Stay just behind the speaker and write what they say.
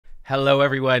Hello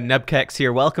everyone, nubkeks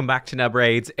here. Welcome back to Nub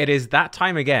Raids. It is that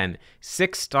time again,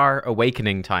 6-star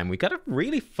awakening time. We got a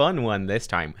really fun one this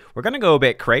time. We're going to go a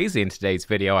bit crazy in today's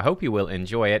video. I hope you will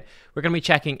enjoy it. We're going to be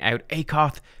checking out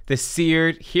Akoth the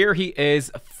Seared. Here he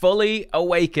is, fully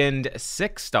awakened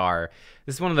 6-star.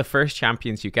 This is one of the first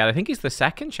champions you get. I think he's the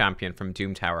second champion from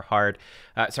Doom Tower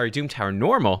Doom Tower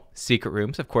Normal Secret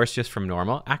Rooms, of course, just from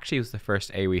Normal. Actually, he was the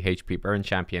first AoE HP burn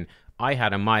champion I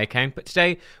had on my account, but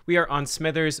today we are on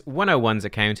Smithers 101's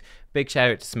account. Big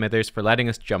shout out to Smithers for letting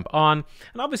us jump on.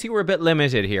 And obviously we're a bit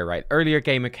limited here, right? Earlier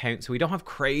game account, so we don't have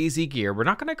crazy gear. We're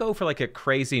not going to go for like a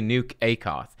crazy nuke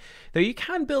Akoth, though you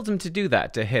can build him to do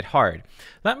that, to hit hard.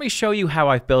 Let me show you how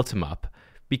I've built him up,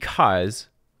 because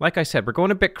like I said, we're going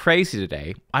a bit crazy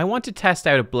today. I want to test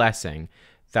out a blessing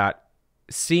that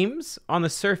seems on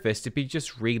the surface to be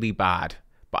just really bad,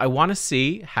 but I want to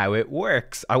see how it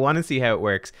works.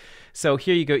 So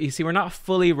here you go. You see, we're not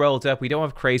fully rolled up. We don't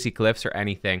have crazy glyphs or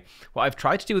anything. What I've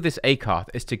tried to do with this Akoth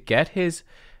is to get his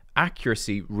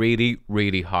accuracy really,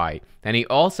 really high. Then he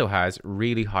also has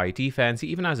really high defense. He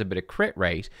even has a bit of crit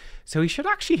rate. So he should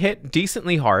actually hit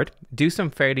decently hard, do some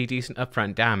fairly decent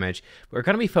upfront damage. But we're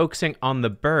going to be focusing on the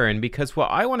burn, because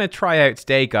what I want to try out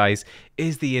today, guys,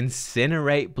 is the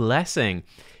Incinerate blessing.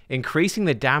 Increasing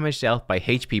the damage dealt by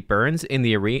HP burns in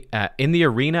the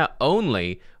arena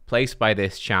only, placed by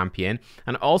this champion,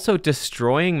 and also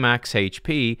destroying max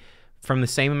HP from the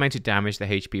same amount of damage the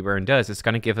HP burn does. It's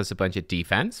going to give us a bunch of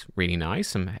defense, really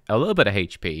nice, a little bit of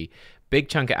HP, big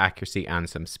chunk of accuracy, and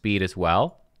some speed as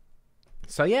well.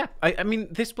 So yeah, I mean,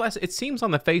 this bless, it seems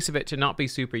on the face of it to not be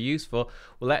super useful.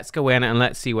 Well, let's go in and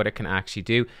let's see what it can actually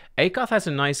do. Akoth has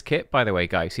a nice kit, by the way,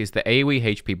 guys. He's the AoE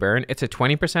HP burn. It's a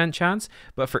 20% chance,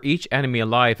 but for each enemy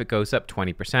alive, it goes up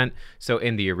 20%. So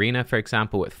in the arena, for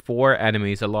example, with 4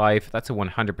 enemies alive, that's a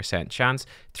 100% chance.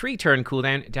 3-turn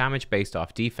cooldown, damage based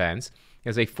off defense.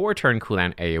 There's a 4-turn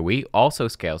cooldown AoE, also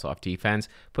scales off defense,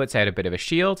 puts out a bit of a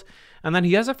shield. And then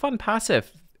he has a fun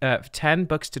passive. 10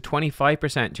 bucks to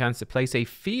 25% chance to place a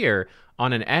fear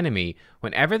on an enemy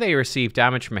whenever they receive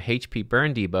damage from a HP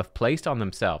burn debuff placed on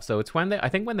themselves. So it's when they, I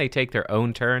think when they take their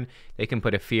own turn, they can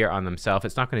put a fear on themselves.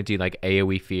 It's not going to do like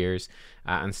AoE fears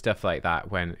and stuff like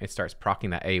that when it starts proccing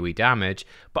that AoE damage.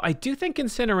 But I do think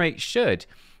Incinerate should.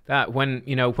 That when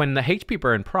the HP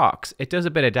burn procs, it does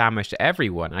a bit of damage to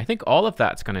everyone. I think all of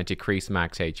that's going to decrease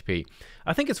max HP.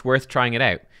 I think it's worth trying it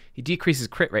out. He decreases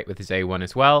crit rate with his A1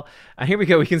 as well. And here we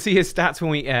go. We can see his stats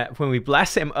when we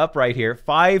bless him up right here.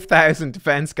 5,000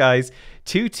 defense, guys.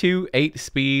 228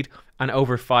 speed and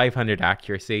over 500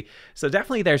 accuracy. So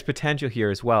definitely there's potential here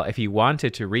as well if you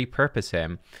wanted to repurpose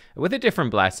him with a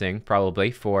different blessing, probably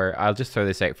for, I'll just throw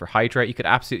this out for Hydra. You could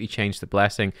absolutely change the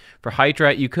blessing. For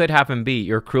Hydra, you could have him be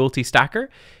your cruelty stacker.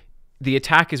 The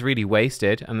attack is really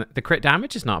wasted, and the crit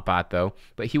damage is not bad though,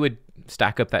 but he would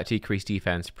stack up that decreased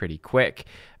defense pretty quick.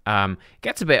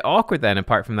 Gets a bit awkward then.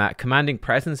 Apart from that, commanding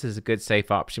presence is a good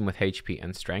safe option with HP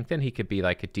and strength, and he could be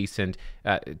like a decent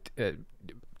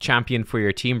champion for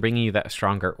your team, bringing you that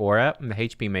stronger aura, and the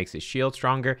HP makes his shield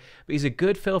stronger. But he's a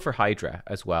good fill for Hydra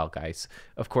as well, guys.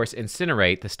 Of course,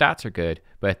 Incinerate, the stats are good,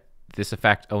 but this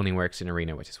effect only works in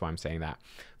arena, which is why I'm saying that.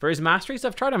 For his masteries,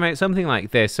 I've tried him out something like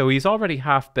this. So he's already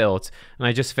half built, and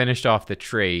I just finished off the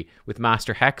tree with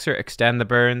Master Hexer, extend the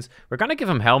burns. We're going to give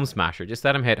him Helm Smasher, just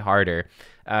let him hit harder.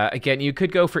 Again, you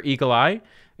could go for Eagle Eye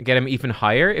and get him even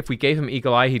higher. If we gave him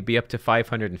Eagle Eye, he'd be up to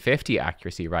 550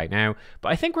 accuracy right now.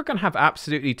 But I think we're going to have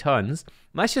absolutely tons.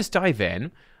 Let's just dive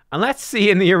in. And let's see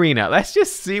in the arena. Let's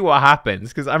just see what happens,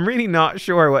 because I'm really not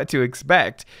sure what to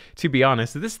expect, to be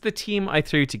honest. So this is the team I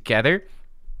threw together.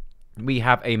 We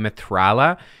have a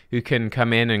Mithrala who can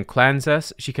come in and cleanse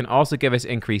us. She can also give us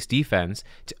increased defense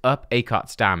to up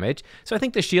Akoth's damage. So I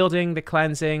think the shielding, the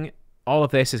cleansing, all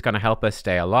of this is going to help us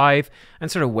stay alive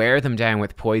and sort of wear them down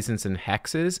with poisons and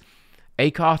hexes.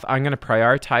 Akoth, I'm going to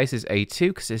prioritize his A2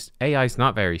 because his AI is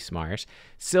not very smart.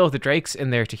 Still, the Drake's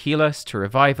in there to heal us, to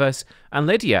revive us, and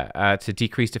Lydia to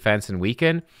decrease defense and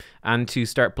weaken, and to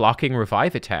start blocking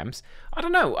revive attempts. I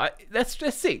don't know. Let's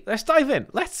see. Let's dive in.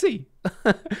 Let's see.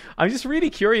 I'm just really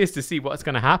curious to see what's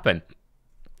going to happen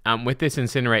with this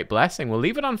Incinerate blessing. We'll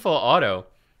leave it on full auto.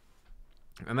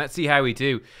 And let's see how we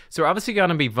do. So we're obviously going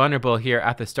to be vulnerable here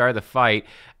at the start of the fight.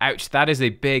 Ouch, that is a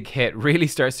big hit. Really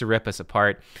starts to rip us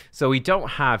apart. So we don't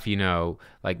have,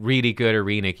 like really good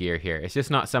arena gear here. It's just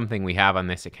not something we have on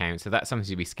this account. So that's something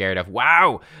to be scared of.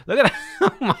 Wow, look at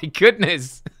that. Oh my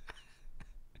goodness.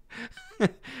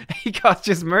 Akoth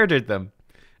just murdered them.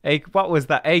 What was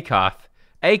that?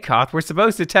 Akoth, we're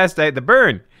supposed to test out the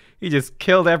burn. He just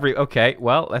killed every... Okay,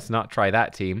 well, let's not try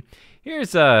that team.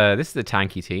 Here's, this is the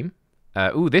tanky team.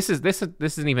 Ooh, this is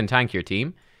an even tankier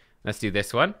team. Let's do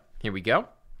this one. Here we go.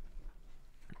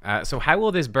 So how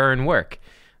will this burn work?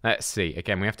 Let's see.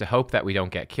 Again, we have to hope that we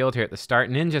don't get killed here at the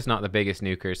start. Ninja's not the biggest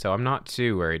nuker, so I'm not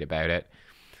too worried about it.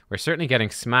 We're certainly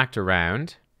getting smacked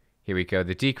around. Here we go.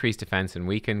 The decreased defense and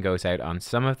weaken goes out on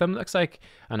some of them. Looks like,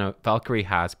 I know, Valkyrie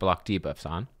has block debuffs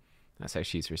on. That's how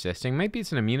she's resisting. Maybe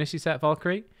it's an immunity set,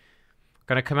 Valkyrie.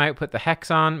 Gonna come out, put the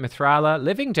Hex on. Mithrala,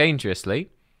 living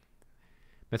dangerously.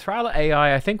 Mithrala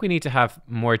AI, I think we need to have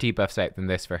more debuffs out than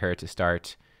this for her to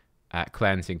start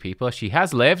cleansing people. She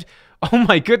has lived. Oh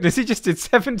my goodness, he just did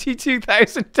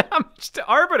 72,000 damage to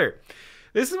Arbiter.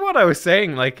 This is what I was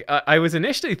saying. Like, I was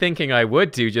initially thinking I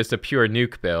would do just a pure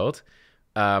nuke build.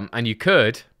 And you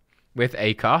could with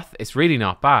Akoth. It's really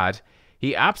not bad.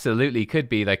 He absolutely could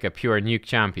be like a pure nuke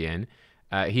champion.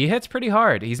 He hits pretty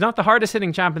hard. He's not the hardest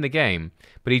hitting champ in the game,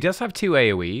 but he does have 2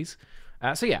 AoEs.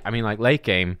 So yeah, I mean, like late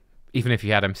game, even if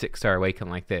you had him 6-star awaken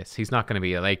like this, he's not going to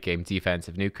be a late game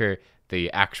defensive nuker.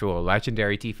 The actual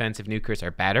legendary defensive nukers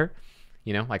are better,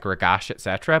 you know, like Ragash,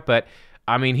 etc. But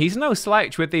I mean, he's no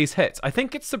slouch with these hits. I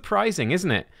think it's surprising,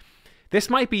 isn't it? This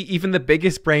might be even the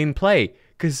biggest brain play,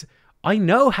 because I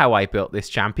know how I built this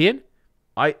champion.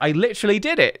 I literally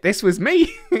did it. This was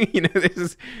me. You know,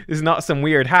 this is not some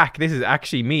weird hack. This is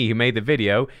actually me who made the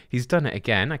video. He's done it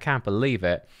again. I can't believe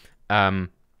it. I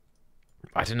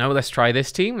don't know. Let's try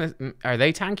this team. Are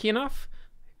they tanky enough?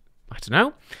 I don't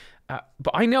know.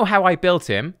 But I know how I built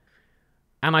him,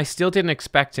 and I still didn't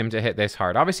expect him to hit this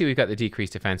hard. Obviously, we've got the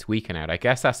decreased defense weaken out. I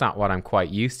guess that's not what I'm quite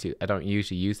used to. I don't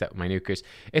usually use that with my nukers.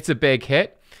 It's a big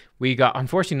hit. We got,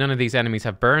 unfortunately, none of these enemies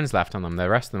have burns left on them. The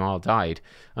rest of them all died.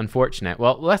 Unfortunate.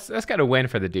 Well, let's get a win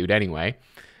for the dude anyway.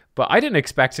 But I didn't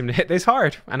expect him to hit this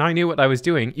hard, and I knew what I was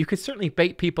doing. You could certainly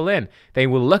bait people in. They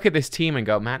will look at this team and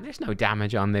go, man, there's no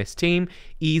damage on this team.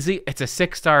 Easy. It's a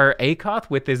 6-star Akoth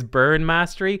with this burn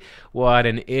mastery. What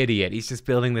an idiot. He's just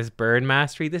building this burn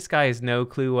mastery. This guy has no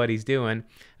clue what he's doing.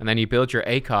 And then you build your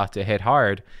Akoth to hit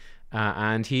hard.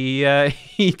 And he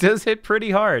does hit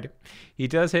pretty hard. He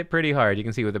does hit pretty hard. You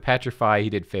can see with the Petrify, he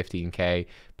did 15k.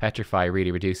 Petrify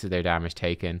really reduces their damage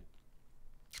taken.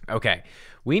 Okay,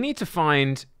 we need to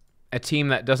find a team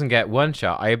that doesn't get one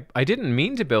shot. I didn't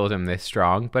mean to build him this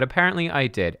strong, but apparently I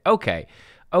did. Okay.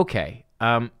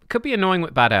 Could be annoying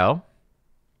with Badel.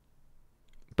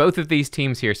 Both of these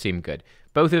teams here seem good.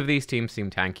 Both of these teams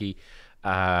seem tanky.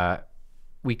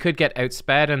 We could get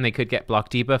outsped and they could get block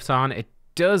debuffs on. It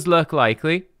does look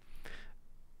likely.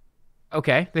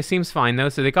 Okay, this seems fine though.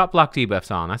 So they got block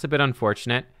debuffs on. That's a bit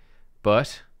unfortunate,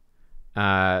 but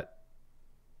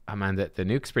oh man, the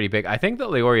nuke's pretty big. I think that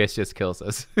Leorius just kills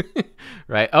us.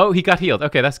 Right. Oh, he got healed.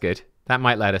 Okay, that's good. That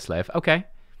might let us live. Okay,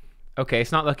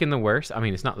 it's not looking the worst. I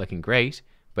mean, it's not looking great,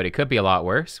 but it could be a lot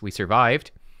worse. We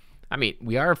survived. I mean,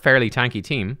 we are a fairly tanky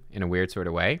team in a weird sort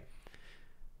of way.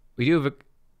 We do have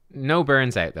no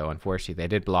burns out though, unfortunately. They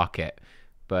did block it.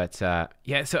 But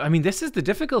yeah, so I mean, this is the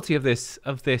difficulty of this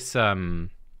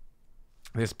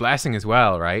blessing as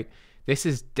well, right? This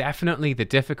is definitely the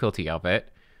difficulty of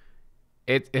it.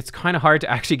 It's kind of hard to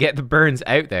actually get the burns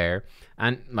out there,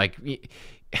 and like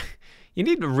you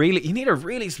need a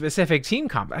really specific team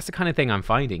comp. That's the kind of thing I'm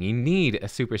finding. You need a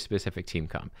super specific team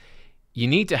comp. You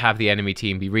need to have the enemy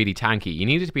team be really tanky. You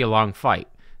need it to be a long fight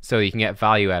so you can get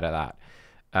value out of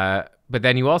that. But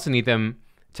then you also need them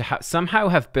to somehow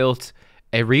have built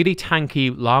a really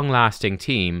tanky, long-lasting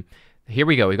team. Here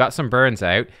we go. We got some burns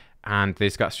out, and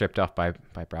this got stripped off by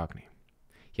Brogni.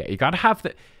 Yeah, you got to have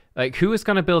the... Like, who is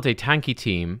going to build a tanky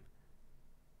team,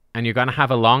 and you're going to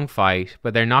have a long fight,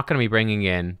 but they're not going to be bringing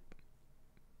in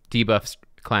debuffs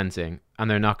cleansing, and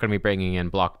they're not going to be bringing in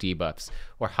block debuffs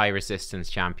or high resistance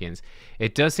champions.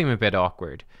 It does seem a bit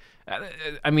awkward.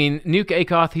 I mean, Nuke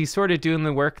Akoth, he's sort of doing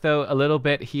the work, though, a little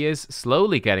bit. He is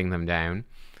slowly getting them down.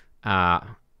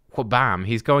 Well, bam,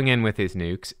 he's going in with his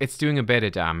nukes. It's doing a bit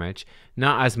of damage.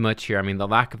 Not as much here. I mean, the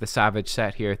lack of the Savage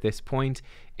set here at this point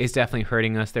is definitely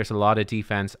hurting us. There's a lot of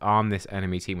defense on this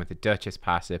enemy team with the Duchess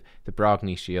passive, the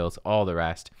Brogni shields, all the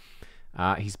rest.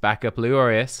 He's back up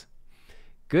Leorius.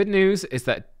 Good news is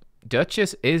that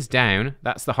Duchess is down.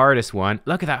 That's the hardest one.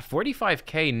 Look at that,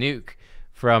 45k nuke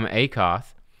from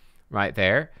Akoth right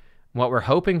there. What we're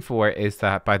hoping for is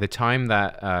that by the time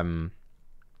that...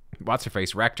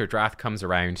 what's-her-face, Rector Drath comes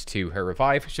around to her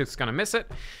revive. She's going to miss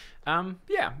it.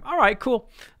 Yeah, all right, cool.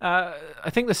 I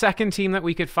think the second team that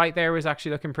we could fight there was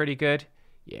actually looking pretty good.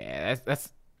 Yeah, let's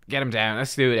get him down.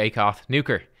 Let's do it, Akoth.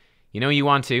 Nuker. You know you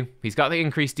want to. He's got the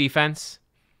increased defense.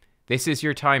 This is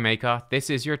your time, Akoth. This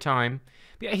is your time.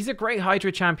 But yeah, he's a great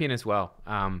Hydra champion as well.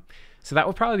 So that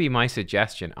would probably be my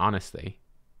suggestion, honestly.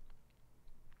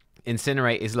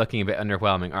 Incinerate is looking a bit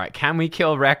underwhelming. All right, can we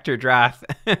kill Rector Drath?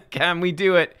 Can we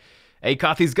do it?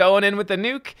 Akoth is going in with the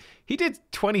nuke. He did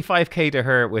 25k to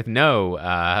her with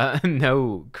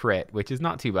no crit, which is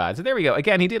not too bad. So there we go.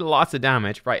 Again, he did lots of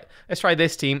damage. Right, let's try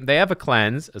this team. They have a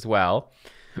cleanse as well,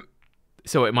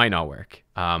 so it might not work.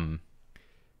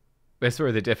 That's sort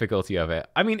of the difficulty of it.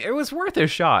 I mean, it was worth a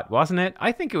shot, wasn't it?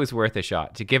 I think it was worth a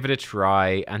shot to give it a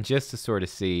try and just to sort of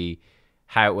see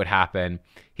how it would happen.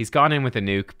 He's gone in with a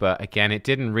nuke, but again, it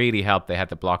didn't really help. They had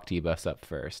the block debuffs up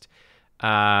first.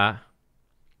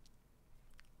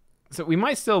 So we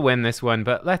might still win this one,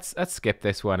 but let's skip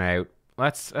this one out.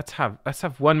 Let's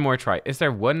have one more try. Is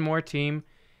there one more team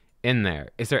in there?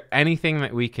 Is there anything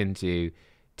that we can do?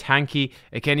 Tanky.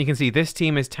 Again, you can see this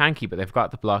team is tanky, but they've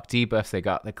got the block debuffs. They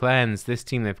got the cleanse. This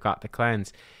team, they've got the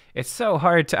cleanse. It's so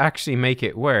hard to actually make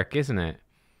it work, isn't it?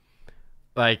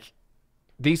 Like,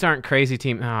 these aren't crazy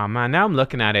teams. Oh man, now I'm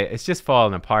looking at it. It's just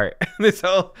falling apart.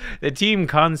 The team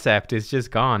concept is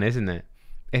just gone, isn't it?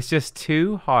 It's just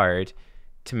too hard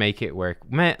to make it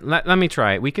work. Man, let me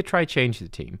try it. We could try change the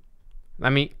team.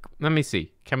 Let me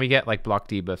see. Can we get like block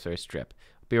debuffs or a strip?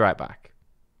 I'll be right back.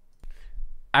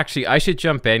 Actually, I should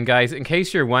jump in, guys. In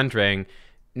case you're wondering,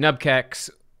 nubkeks,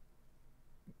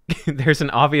 there's an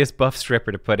obvious buff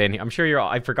stripper to put in here. I'm sure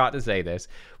I forgot to say this.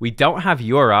 We don't have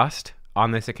Eurost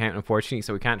on this account, unfortunately,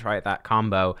 so we can't try that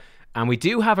combo. And we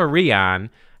do have a Rian.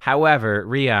 However,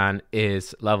 Rian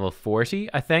is level 40,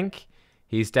 I think.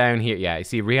 He's down here. Yeah, you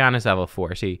see, Rian is level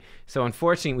 40. So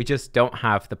unfortunately, we just don't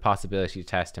have the possibility to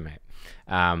test him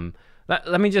out.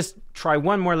 Let me just try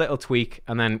one more little tweak,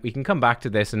 and then we can come back to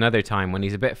this another time when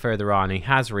he's a bit further on. He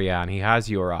has Rian, he has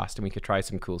Eurost, and we could try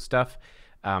some cool stuff.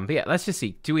 But yeah, let's just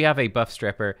see. Do we have a buff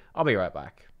stripper? I'll be right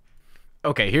back.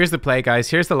 Okay, here's the play, guys.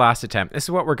 Here's the last attempt. This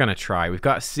is what we're going to try. We've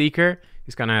got Seeker,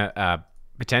 who's going to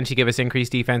potentially give us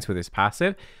increased defense with his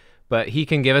passive, but he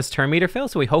can give us turn meter fill,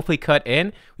 so we hopefully cut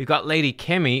in. We've got Lady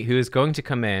Kimmy, who is going to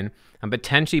come in and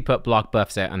potentially put block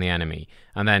buffs out on the enemy,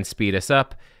 and then speed us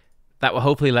up. That will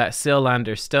hopefully let Syl land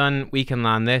her stun. We can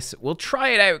land this. We'll try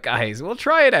it out, guys. We'll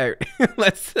try it out.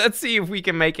 Let's see if we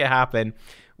can make it happen.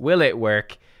 Will it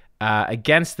work?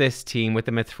 Against this team with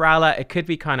the Mithrala, it could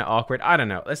be kind of awkward. I don't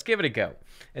know. Let's give it a go.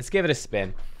 Let's give it a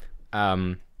spin.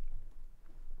 Okay,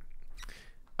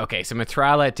 so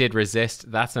Mithrala did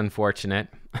resist. That's unfortunate.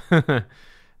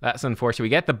 That's unfortunate. We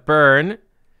get the burn.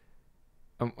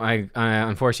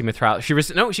 Unfortunately,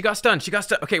 Mithrala. No, she got stunned. She got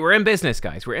stunned. Okay, we're in business,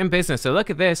 guys. We're in business. So look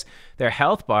at this. Their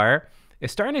health bar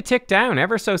is starting to tick down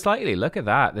ever so slightly. Look at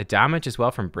that. The damage as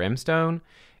well from Brimstone.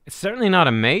 It's certainly not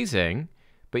amazing,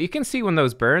 but you can see when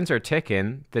those burns are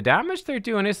ticking, the damage they're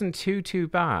doing isn't too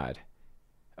bad.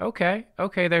 Okay,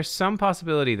 there's some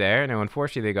possibility there. Now,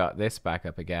 unfortunately, they got this back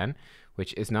up again,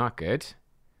 which is not good.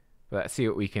 But let's see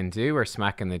what we can do. We're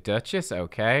smacking the Duchess.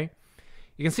 Okay.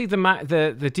 You can see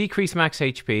the decreased max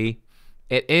HP.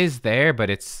 It is there, but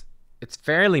it's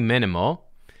fairly minimal.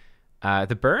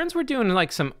 The burns were doing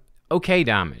like some okay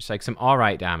damage, like some all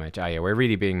right damage. Oh yeah, we're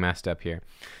really being messed up here.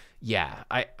 Yeah,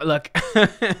 look,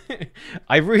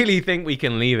 I really think we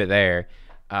can leave it there.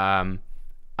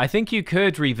 I think you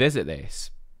could revisit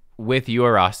this with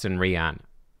Euros and Rian.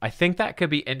 I think that could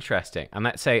be interesting. And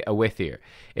let's say a Withier.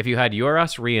 If you had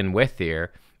Euros, Rian, Withier,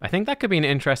 I think that could be an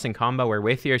interesting combo where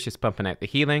Withier is just pumping out the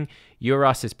healing,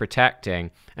 Euros is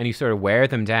protecting, and you sort of wear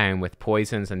them down with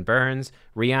poisons and burns.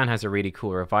 Rian has a really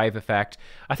cool revive effect.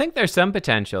 I think there's some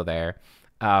potential there.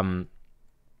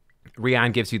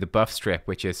 Rian gives you the buff strip,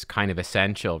 which is kind of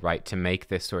essential, right, to make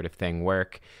this sort of thing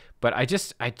work. But I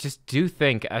just do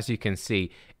think, as you can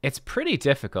see, it's pretty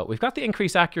difficult. We've got the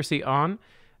increased accuracy on.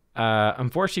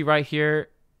 Unfortunately, right here,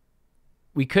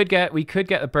 we could get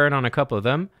a burn on a couple of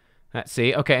them. Let's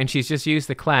see. Okay, and she's just used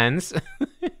the cleanse.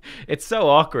 It's so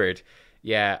awkward.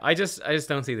 Yeah, I just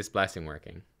don't see this blessing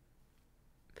working.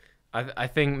 I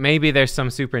think maybe there's some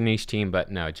super niche team,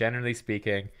 but no, generally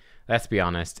speaking, let's be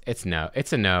honest, it's no.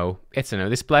 It's a no. It's a no.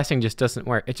 This blessing just doesn't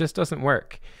work. It just doesn't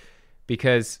work.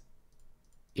 Because,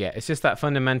 yeah, it's just that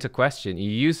fundamental question.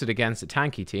 You use it against a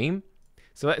tanky team.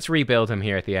 So let's rebuild him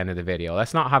here at the end of the video.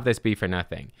 Let's not have this be for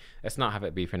nothing. Let's not have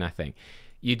it be for nothing.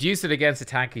 You'd use it against a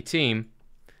tanky team,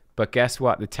 but guess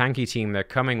what? The tanky team, they're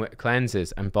coming with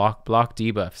cleanses and block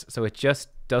debuffs. So it just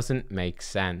doesn't make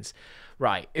sense.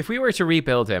 Right, if we were to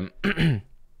rebuild him,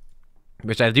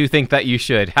 which I do think that you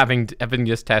should, having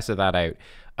just tested that out,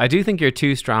 I do think your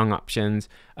two strong options.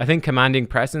 I think Commanding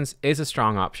Presence is a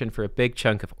strong option for a big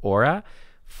chunk of aura,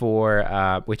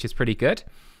 which is pretty good.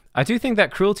 I do think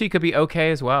that Cruelty could be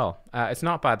okay as well. It's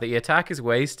not bad. The attack is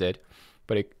wasted,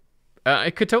 but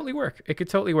it could totally work. It could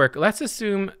totally work. Let's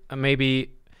assume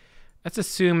maybe let's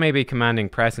assume maybe commanding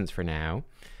presence for now.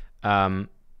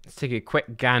 Let's take a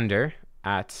quick gander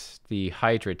at the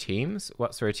Hydra teams.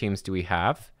 What sort of teams do we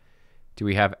have? Do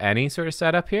we have any sort of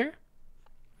setup here?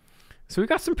 So we've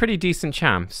got some pretty decent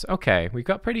champs. Okay, we've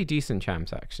got pretty decent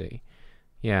champs, actually.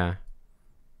 Yeah.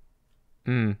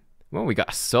 Well, we got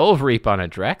a Soul Reap on a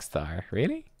Drexstar.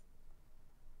 Really?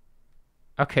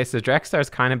 Okay, so Drexstar's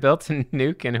kind of built to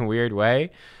nuke in a weird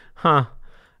way. Huh.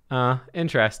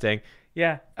 Interesting.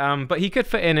 Yeah, but he could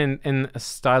fit in a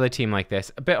style of team like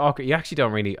this. A bit awkward. You actually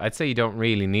don't really... I'd say you don't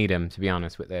really need him, to be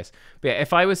honest with this. But yeah,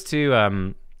 if I was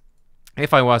to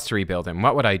rebuild him,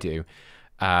 what would I do?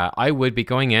 I would be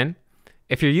going in.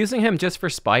 If you're using him just for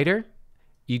Spider,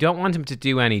 you don't want him to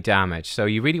do any damage. So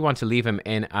you really want to leave him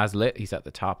in he's at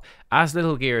the top, as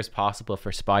little gear as possible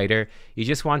for Spider. You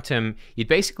just want him... You'd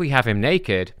basically have him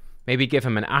naked, maybe give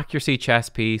him an accuracy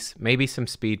chest piece, maybe some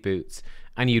speed boots,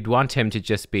 and you'd want him to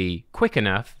just be quick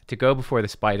enough to go before the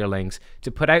spiderlings,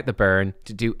 to put out the burn,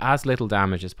 to do as little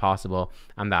damage as possible,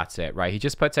 and that's it, right? He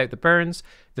just puts out the burns,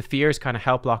 the fears kind of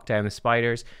help lock down the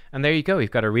spiders, and there you go,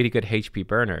 you've got a really good HP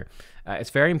burner. It's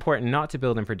very important not to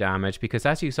build him for damage, because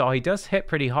as you saw, he does hit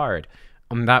pretty hard,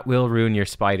 and that will ruin your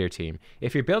spider team.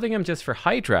 If you're building him just for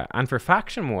Hydra and for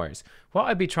Faction Wars, what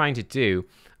I'd be trying to do,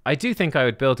 I do think I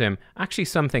would build him actually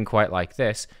something quite like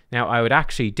this. Now, I would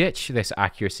actually ditch this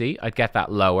accuracy. I'd get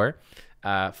that lower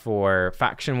for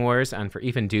Faction Wars and for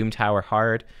even Doom Tower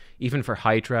Hard, even for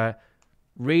Hydra.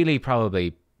 Really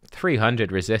probably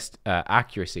 300 resist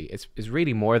accuracy is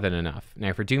really more than enough.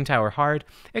 Now, for Doom Tower Hard,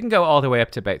 it can go all the way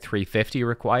up to about 350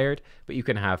 required, but you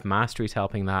can have Masteries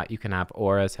helping that. You can have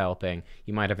Auras helping.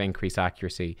 You might have increased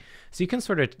accuracy. So you can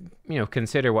sort of,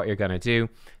 consider what you're going to do.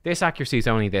 This accuracy is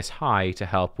only this high to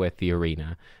help with the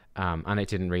arena, and it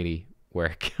didn't really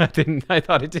work. I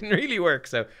thought it didn't really work,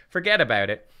 so forget about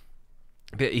it.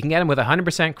 But you can get him with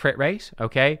 100% crit rate,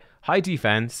 okay? High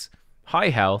defense, high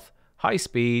health, high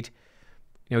speed,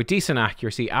 decent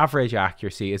accuracy, average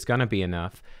accuracy is going to be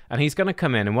enough. And he's going to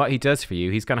come in, and what he does for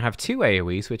you, he's going to have 2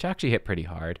 AoEs, which actually hit pretty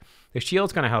hard. The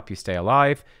shield's going to help you stay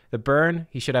alive. The burn,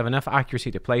 he should have enough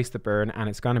accuracy to place the burn, and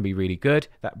it's going to be really good.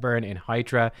 That burn in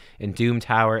Hydra, in Doom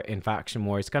Tower, in Faction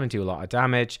War, it's going to do a lot of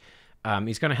damage.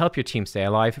 He's going to help your team stay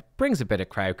alive. Brings a bit of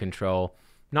crowd control.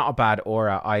 Not a bad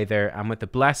aura either. And with the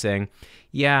Blessing,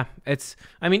 yeah,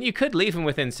 you could leave him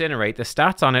with Incinerate. The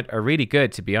stats on it are really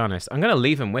good, to be honest. I'm going to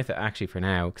leave him with it, actually, for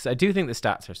now, because I do think the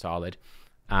stats are solid.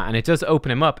 And it does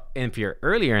open him up, if you're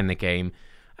earlier in the game,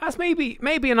 as maybe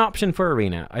an option for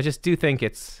Arena. I just do think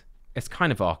it's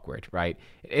kind of awkward, right?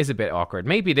 It is a bit awkward.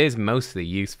 Maybe it is mostly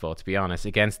useful, to be honest,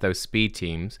 against those speed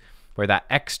teams, where that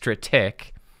extra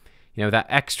tick, that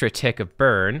extra tick of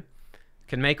burn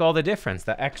can make all the difference.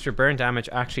 That extra burn damage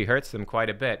actually hurts them quite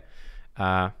a bit.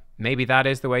 Maybe that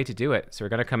is the way to do it. So we're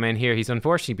going to come in here. He's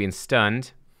unfortunately been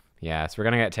stunned. Yeah, so we're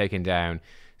going to get taken down.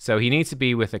 So he needs to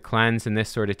be with a cleanse in this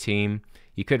sort of team.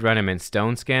 You could run him in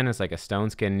Stone Skin as like a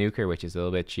Stone Skin nuker, which is a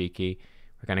little bit cheeky.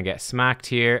 We're going to get smacked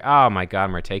here. Oh my god,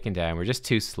 and we're taken down. We're just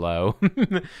too slow.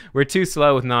 We're too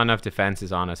slow with not enough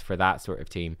defenses on us for that sort of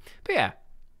team. But yeah.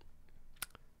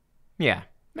 Yeah,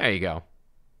 there you go.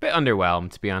 Bit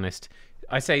underwhelmed, to be honest.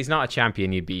 I say he's not a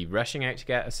champion you'd be rushing out to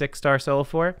get a 6-star soul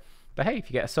for. But hey, if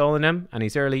you get a soul in him and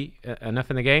he's early enough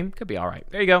in the game, could be all right.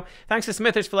 There you go. Thanks to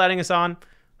Smithers for letting us on.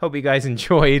 Hope you guys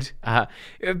enjoyed.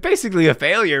 Basically a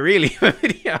failure, really.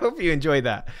 I hope you enjoyed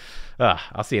that.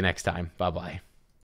 I'll see you next time. Bye-bye.